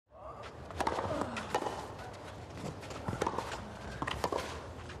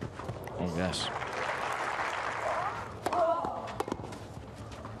Yes.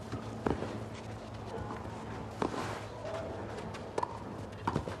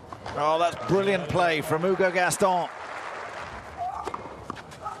 Oh, that's brilliant play from Hugo Gaston.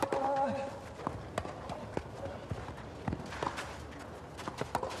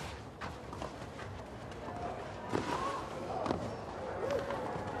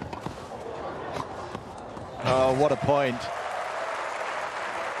 Oh, what a point.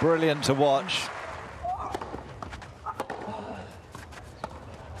 Brilliant to watch.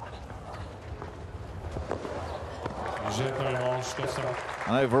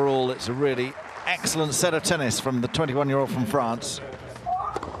 And overall, it's a really excellent set of tennis from the 21-year-old from France.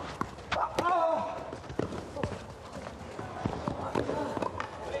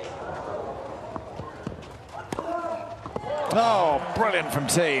 Oh, brilliant from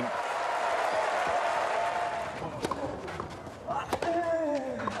Thiem.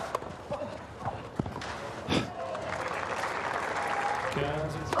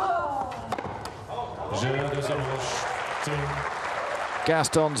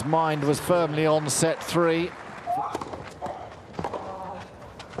 Gaston's mind was firmly on set 3.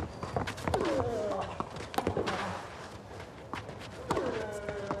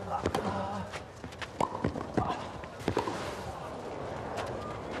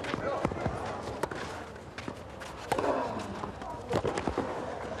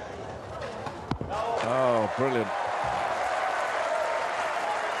 Oh, brilliant.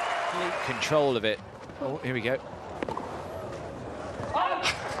 Complete control of it. Oh, here we go.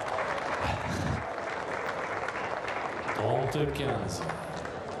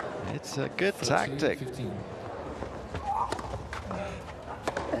 It's a good tactic. 15.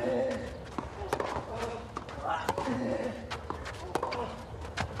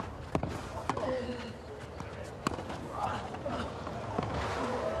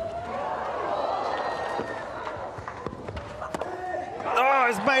 Oh,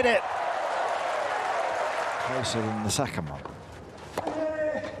 he's made it! Closer than the second one.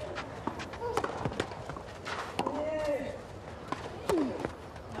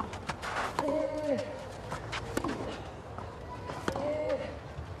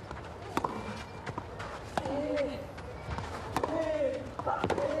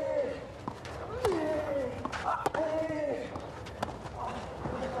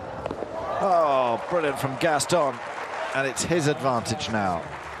 Oh, brilliant from Gaston, and it's his advantage now.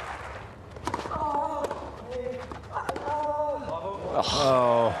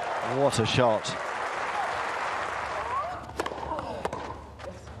 Oh, what a shot.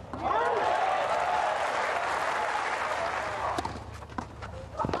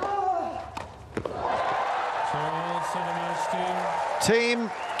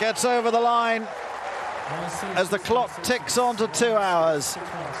 Thiem gets over the line as the clock ticks on to 2 hours.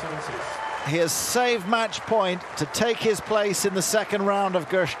 He has saved match point to take his place in the second round of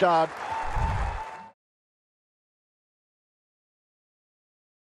Gstaad.